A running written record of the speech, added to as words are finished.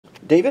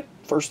David,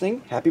 first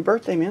thing, happy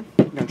birthday, man.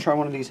 You're going to try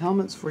one of these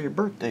helmets for your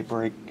birthday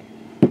break.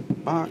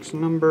 Box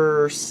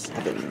number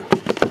 7.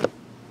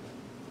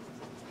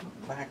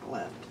 Back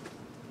left.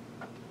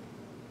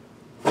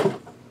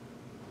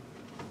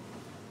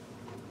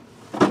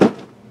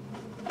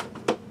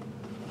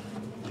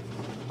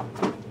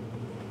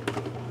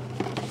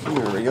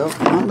 There we go,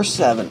 number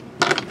 7.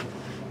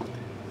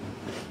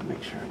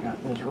 Make sure I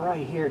got this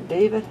right here,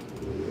 David.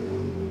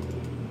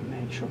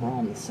 Make sure we're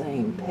on the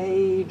same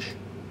page.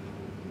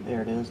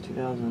 There it is,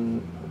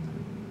 2000.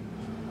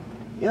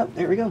 Yep,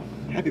 there we go.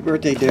 Happy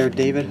birthday, there,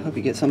 David. Hope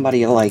you get somebody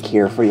you like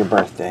here for your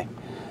birthday.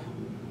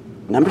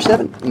 Number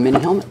 7, mini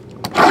helmet.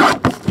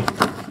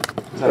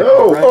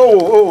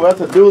 Oh,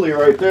 that's a dually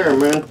right there,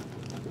 man.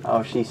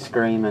 Oh, she's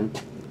screaming.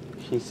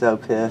 She's so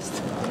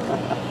pissed.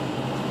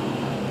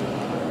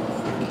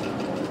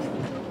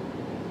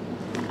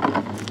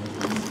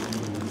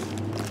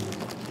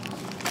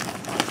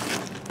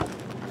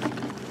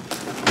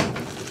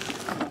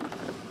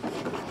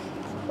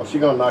 Oh, she's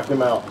gonna knock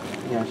him out.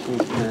 Yeah, she's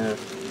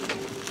pissed.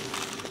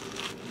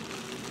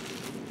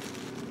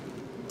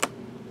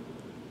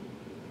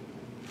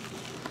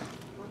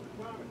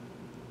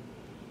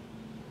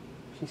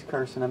 She's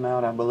cursing him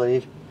out, I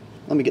believe.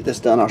 Let me get this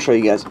done. I'll show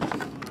you guys.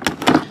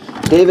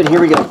 David, here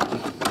we go.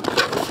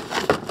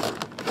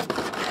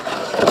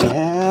 We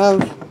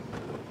have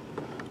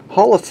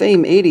Hall of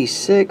Fame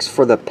 86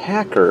 for the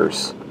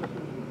Packers.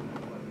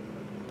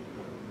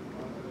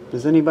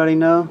 Does anybody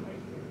know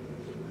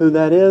who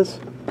that is?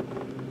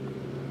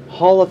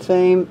 Hall of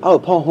Fame. Oh,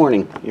 Paul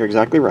Hornung. You're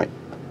exactly right.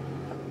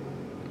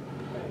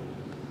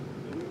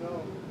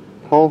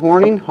 Paul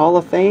Hornung, Hall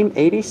of Fame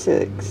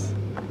 86.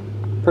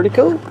 Pretty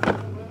cool.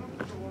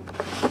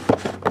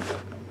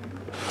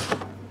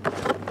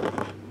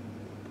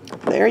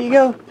 There you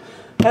go.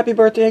 Happy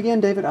birthday again,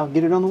 David. I'll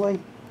get it on the way.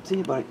 See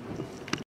you, buddy.